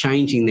 it's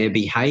changing their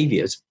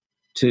behaviours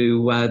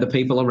to the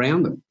people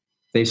around them.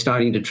 They're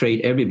starting to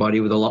treat everybody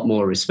with a lot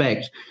more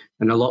respect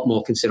and a lot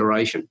more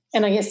consideration.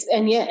 And I guess,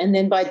 and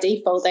then by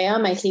default, they are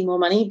making more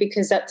money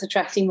because that's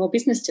attracting more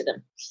business to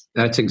them.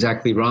 That's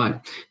exactly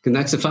right. And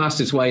that's the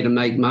fastest way to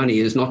make money,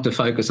 is not to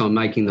focus on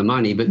making the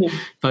money, but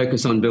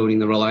focus on building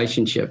the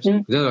relationships.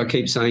 As I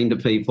keep saying to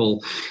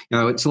people,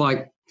 it's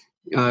like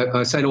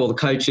I say to all the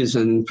coaches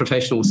and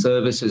professional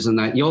services and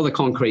that, you're the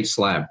concrete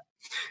slab.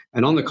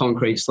 And on the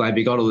concrete slab,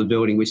 you got all the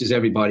building, which is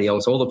everybody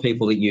else, all the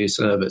people that use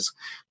service.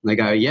 And they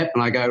go, yep.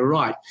 And I go,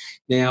 right.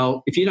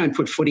 Now, if you don't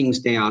put footings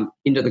down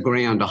into the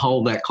ground to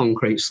hold that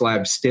concrete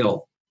slab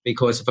still,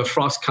 because if a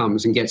frost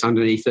comes and gets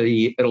underneath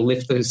it'll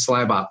lift the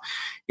slab up.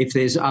 If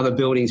there's other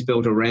buildings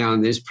built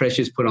around, there's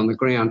pressures put on the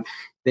ground,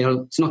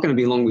 then it's not going to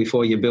be long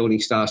before your building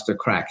starts to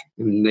crack.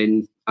 And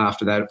then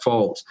after that, it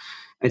falls.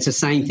 It's the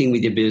same thing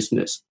with your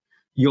business.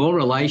 Your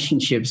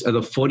relationships are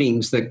the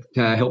footings that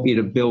help you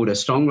to build a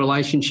strong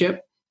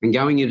relationship. And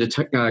going into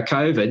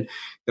COVID,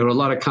 there were a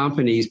lot of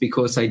companies,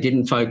 because they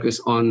didn't focus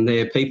on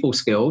their people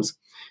skills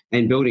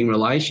and building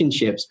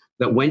relationships,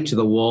 that went to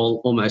the wall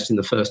almost in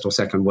the first or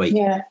second week.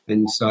 Yeah.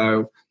 And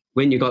so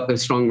when you've got the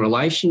strong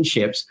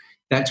relationships,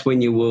 that's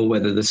when you will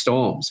weather the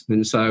storms.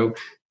 And so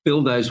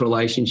build those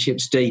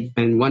relationships deep.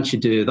 And once you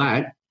do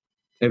that,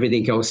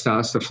 everything else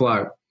starts to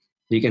flow.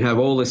 You can have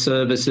all the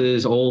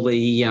services, all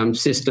the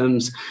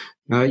systems.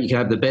 You can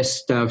have the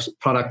best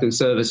product and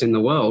service in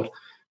the world.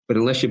 But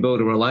unless you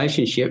build a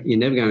relationship, you're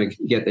never going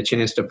to get the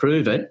chance to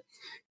prove it.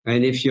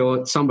 And if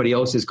somebody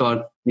else has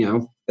got,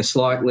 a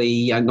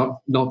slightly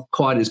not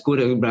quite as good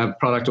a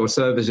product or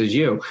service as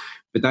you,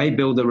 but they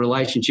build a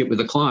relationship with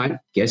the client,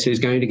 guess who's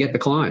going to get the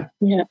client?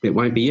 Yeah. It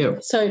won't be you.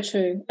 So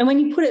true. And when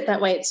you put it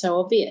that way, it's so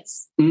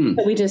obvious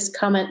that we just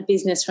come at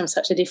business from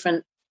such a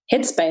different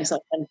headspace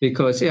often.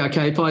 Because, if I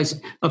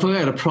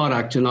got a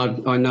product and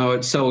I know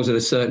it sells at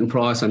a certain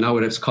price, I know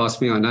what it's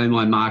cost me, I know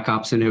my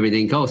markups and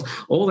everything else,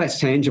 all that's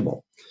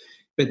tangible.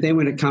 But then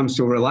when it comes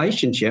to a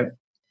relationship,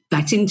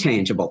 that's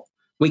intangible.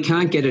 We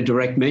can't get a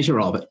direct measure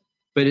of it.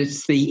 But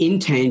it's the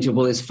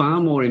intangible is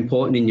far more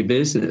important in your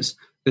business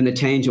than the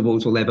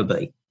tangibles will ever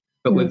be.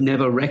 But we've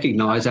never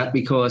recognised that,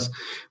 because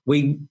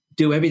we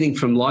do everything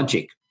from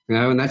logic,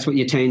 and that's what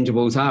your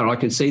tangibles are. I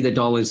can see the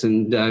dollars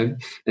and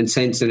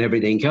cents and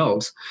everything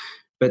else.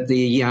 But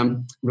the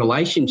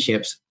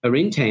relationships are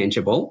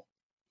intangible,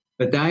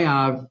 but they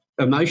are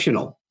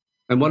emotional.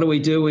 And what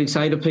do? We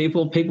say to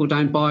people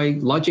don't buy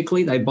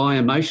logically, they buy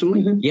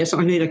emotionally. Mm-hmm. Yes,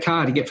 I need a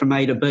car to get from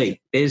A to B.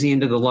 There's the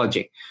end of the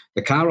logic.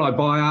 The car I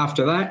buy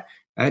after that,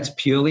 that's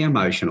purely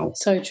emotional.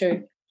 So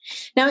true.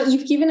 Now,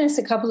 you've given us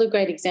a couple of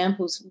great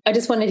examples. I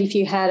just wondered if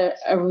you had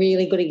a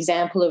really good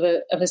example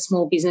of a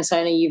small business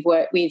owner you've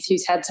worked with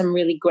who's had some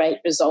really great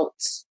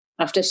results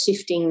after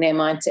shifting their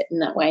mindset in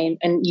that way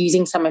and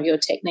using some of your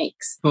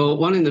techniques. Well,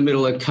 one in the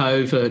middle of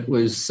COVID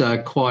was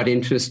quite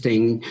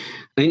interesting.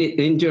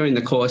 And during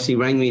the course, he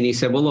rang me and he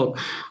said, well, look,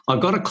 I've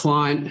got a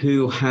client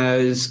who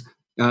has,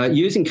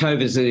 using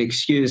COVID as an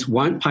excuse,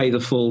 won't pay the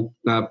full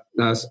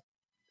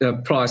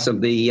price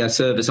of the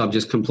service I've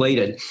just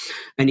completed,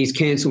 and he's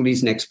cancelled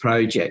his next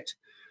project.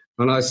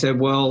 And I said,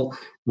 well,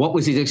 what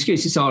was his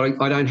excuse? He said,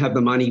 I don't have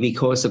the money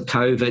because of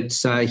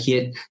COVID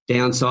hit,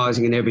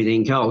 downsizing and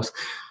everything else.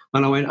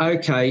 And I went,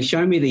 okay,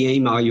 show me the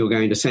email you're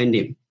going to send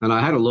him. And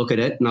I had a look at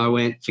it and I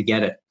went,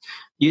 forget it.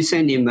 You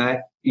send him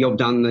that, you've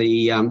done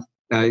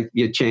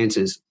your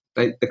chances.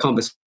 The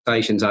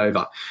conversation's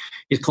over.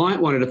 His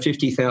client wanted a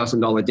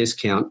 $50,000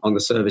 discount on the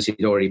service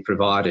he'd already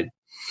provided.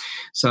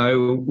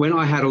 So when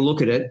I had a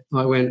look at it,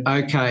 I went,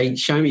 okay,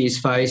 show me his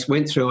face,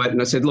 went through it,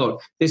 and I said,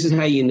 look, this is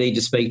how you need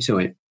to speak to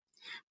him.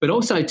 But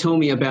also tell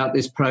me about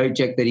this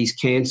project that he's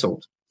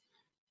cancelled.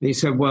 He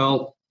said,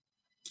 well,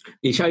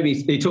 he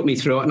took me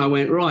through it, and I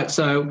went, right,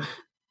 so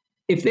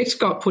if this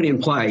got put in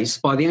place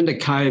by the end of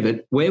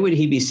COVID, where would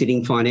he be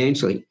sitting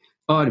financially?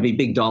 Oh, it'd be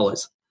big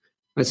dollars.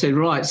 I said,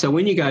 right, so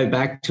when you go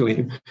back to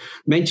him,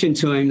 mention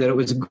to him that it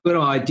was a good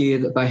idea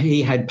that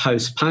he had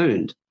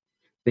postponed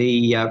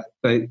the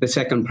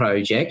second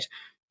project,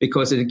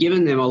 because it had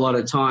given them a lot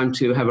of time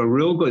to have a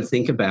real good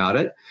think about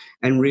it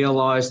and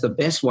realise the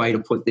best way to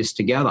put this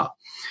together.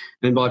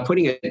 And by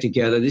putting it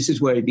together, this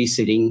is where he'd be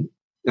sitting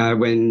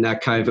when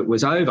COVID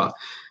was over.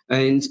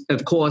 And,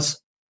 of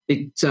course,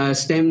 it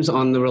stems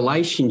on the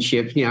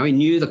relationship. He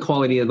knew the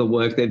quality of the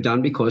work they've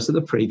done because of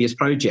the previous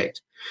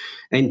project,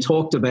 and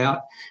talked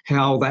about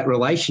how that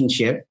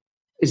relationship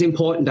is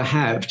important to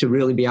have to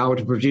really be able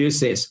to produce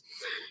this.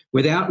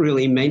 Without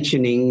really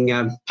mentioning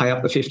pay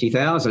up the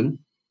 $50,000,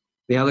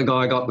 the other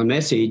guy got the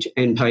message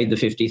and paid the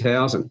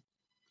 $50,000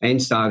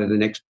 and started the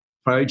next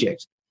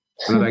project.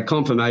 And I've had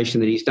confirmation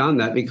that he's done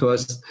that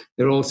because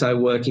they're also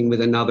working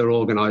with another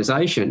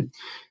organisation.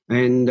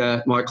 And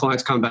my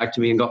clients come back to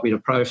me and got me to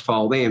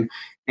profile them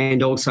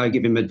and also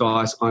give him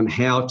advice on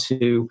how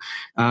to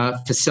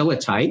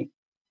facilitate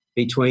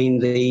between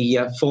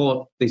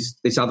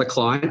this other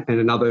client and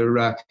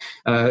another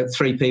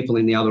 3 people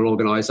in the other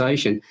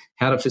organisation,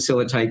 how to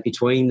facilitate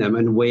between them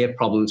and where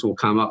problems will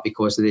come up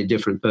because of their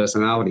different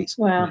personalities.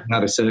 Wow. How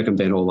to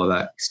circumvent all of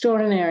that.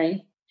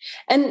 Extraordinary.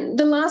 And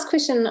the last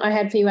question I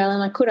had for you, Alan,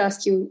 I could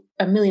ask you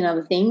a million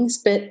other things,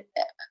 but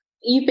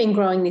you've been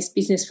growing this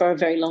business for a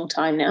very long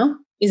time now.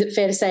 Is it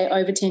fair to say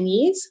over 10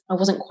 years? I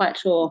wasn't quite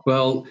sure.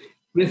 Well,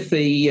 With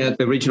the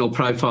original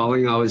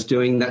profiling I was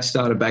doing, that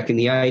started back in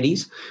the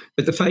 80s.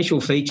 But the facial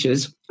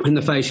features and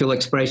the facial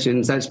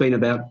expressions, that's been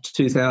about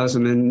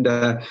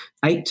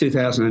 2008,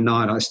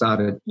 2009 I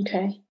started.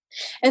 Okay.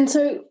 And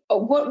so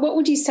what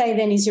would you say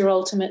then is your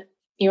ultimate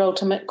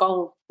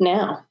goal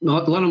now? A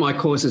lot of my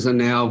courses are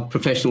now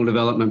professional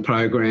development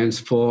programs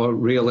for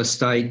real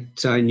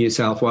estate in New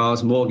South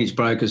Wales, mortgage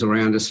brokers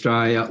around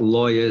Australia,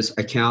 lawyers,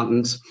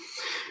 accountants.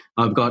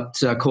 I've got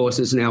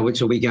courses now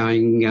which will be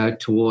going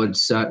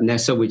towards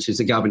NESA, which is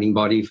the governing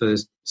body for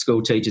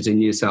school teachers in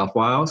New South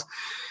Wales,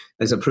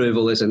 as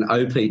approval as an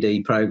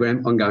OPD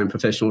program, ongoing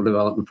professional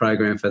development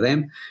program for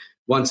them.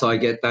 Once I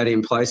get that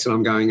in place, and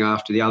I'm going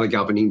after the other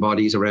governing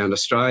bodies around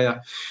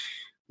Australia,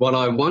 what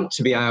I want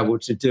to be able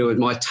to do is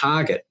my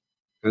target,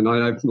 and I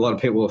know a lot of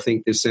people will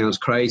think this sounds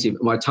crazy,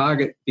 but my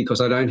target,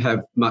 because I don't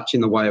have much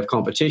in the way of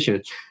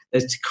competition,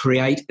 is to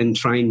create and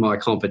train my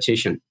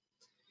competition.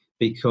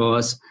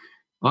 Because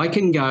I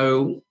can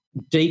go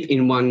deep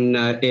in one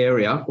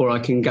area or I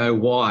can go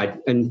wide.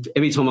 And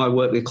every time I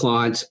work with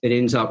clients, it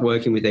ends up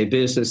working with their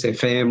business, their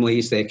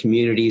families, their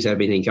communities,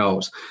 everything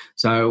else.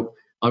 So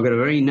I've got a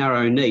very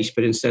narrow niche,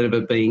 but instead of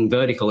it being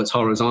vertical, it's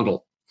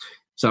horizontal.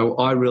 So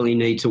I really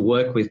need to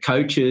work with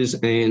coaches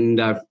and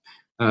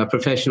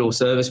professional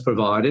service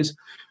providers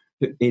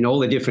in all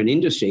the different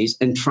industries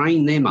and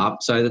train them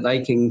up so that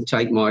they can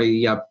take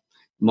my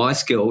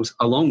skills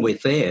along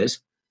with theirs,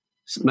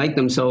 make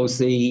themselves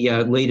the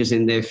leaders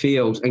in their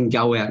fields and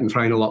go out and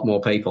train a lot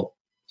more people.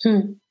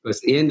 Because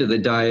at the end of the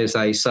day, as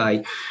they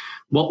say,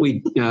 what we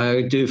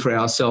do for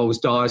ourselves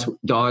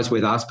dies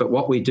with us, but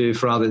what we do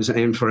for others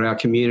and for our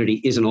community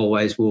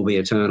will be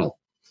eternal.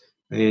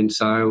 And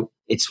so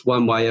it's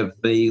one way of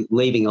me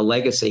leaving a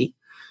legacy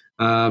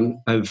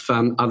of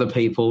other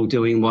people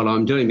doing what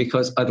I'm doing,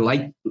 because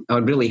I'd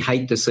really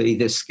hate to see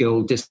this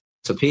skill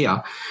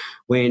disappear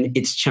when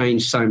it's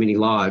changed so many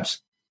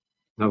lives.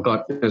 I've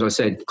got, as I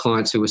said,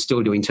 clients who are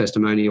still doing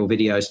testimonial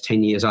videos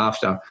 10 years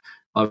after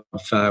I've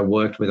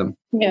worked with them.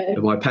 Yeah.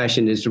 But my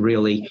passion is to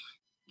really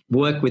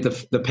work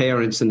with the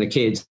parents and the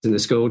kids and the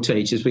school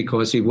teachers,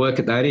 because you work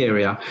at that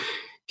area,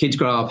 kids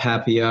grow up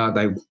happier,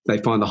 they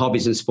find the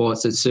hobbies and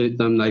sports that suit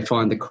them, they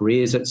find the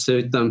careers that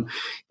suit them,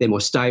 they're more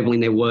stable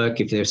in their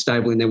work. If they're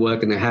stable in their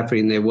work and they're happy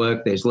in their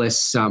work, there's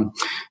less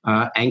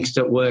angst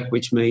at work,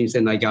 which means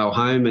then they go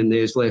home and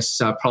there's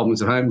less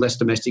problems at home, less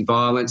domestic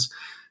violence.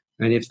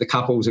 And if the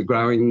couples are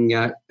growing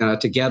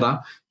together,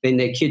 then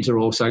their kids are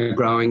also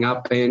growing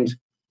up, and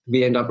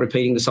we end up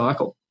repeating the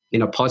cycle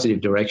in a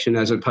positive direction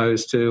as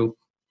opposed to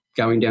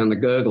going down the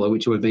gurgler,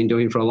 which we've been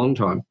doing for a long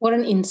time. What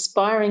an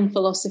inspiring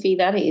philosophy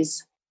that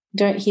is.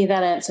 Don't hear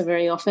that answer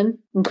very often.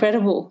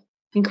 Incredible.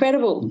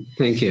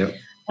 Thank you.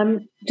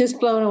 I'm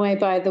just blown away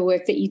by the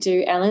work that you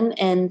do, Alan,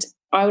 and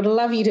I would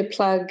love you to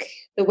plug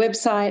the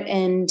website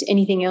and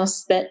anything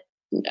else that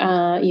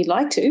you'd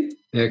like to.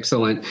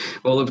 Excellent.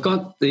 Well, I've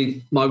got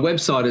my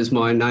website is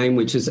my name,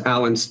 which is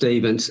Alan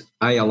Stevens,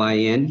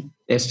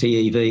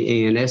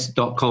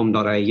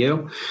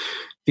 AlanStevens.com.au.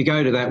 If you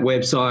go to that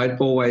website,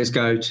 always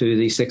go to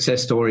the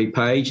success story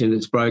page, and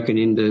it's broken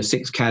into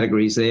 6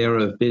 categories there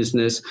of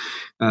business,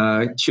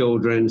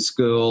 children,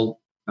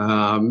 school,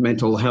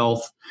 mental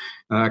health,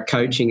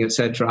 coaching,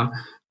 etc.,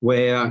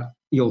 where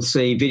you'll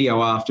see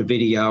video after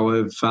video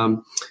of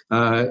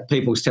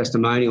people's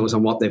testimonials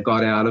on what they've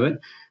got out of it.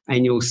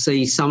 And you'll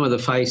see some of the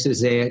faces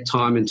there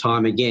time and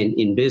time again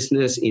in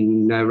business,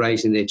 in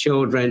raising their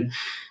children.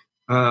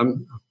 A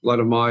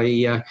lot of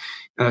my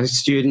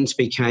students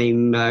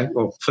became,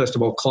 first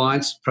of all,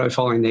 clients,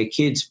 profiling their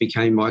kids,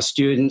 became my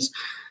students,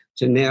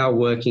 to now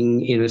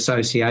working in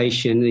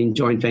association, in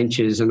joint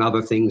ventures and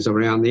other things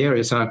around the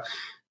area. So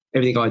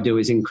everything I do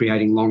is in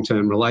creating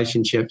long-term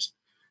relationships.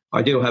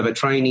 I do have a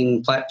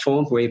training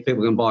platform where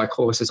people can buy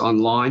courses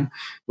online,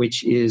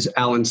 which is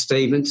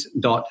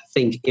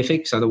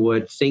alanstevens.thinkific, so the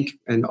word think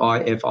and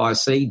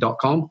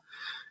IFIC.com.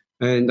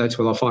 And that's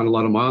where I'll find a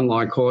lot of my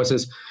online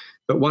courses.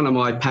 But one of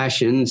my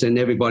passions, and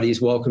everybody's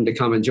welcome to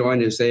come and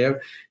join us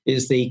there,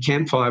 is the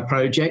Campfire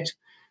Project.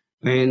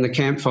 And the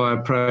Campfire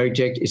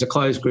Project is a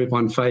closed group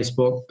on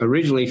Facebook,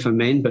 originally for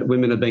men, but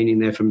women have been in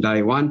there from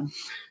day one.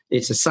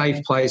 It's a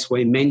safe place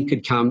where men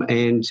could come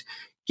and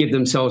give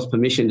themselves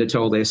permission to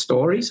tell their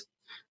stories.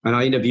 And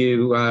I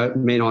interview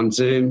men on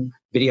Zoom,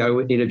 video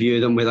interview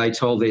them where they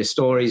told their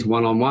stories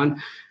one-on-one.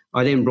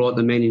 I then brought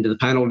the men into the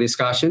panel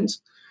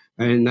discussions,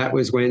 and that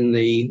was when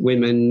the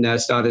women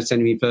started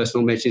sending me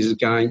personal messages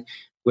going,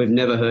 "We've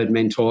never heard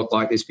men talk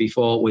like this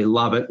before. We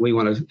love it. We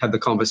want to have the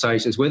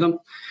conversations with them,"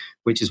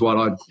 which is what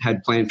I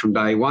had planned from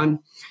day one.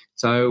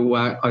 So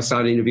I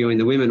started interviewing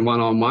the women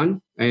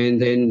one-on-one, and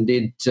then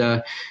did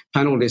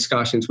panel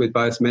discussions with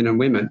both men and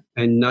women,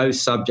 and no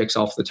subjects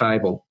off the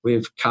table.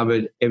 We've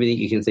covered everything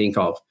you can think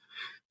of.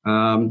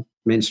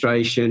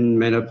 Menstruation,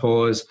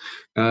 menopause,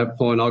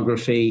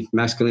 pornography,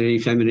 masculinity,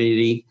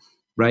 femininity,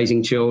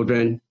 raising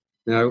children,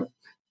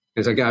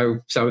 as I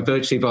go. So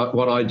virtually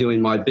what I do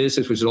in my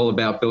business, which is all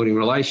about building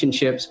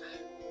relationships,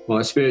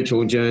 my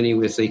spiritual journey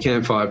with the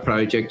Campfire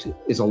Project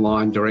is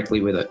aligned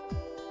directly with it.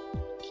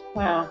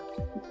 Wow.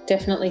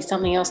 Definitely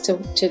something else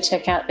to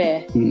check out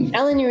there.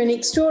 Alan, you're an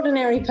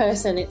extraordinary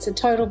person. It's a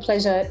total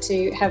pleasure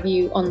to have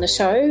you on the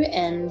show,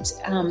 and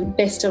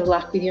best of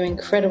luck with your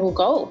incredible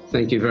goal.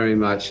 Thank you very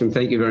much. And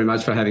thank you very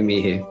much for having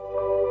me here.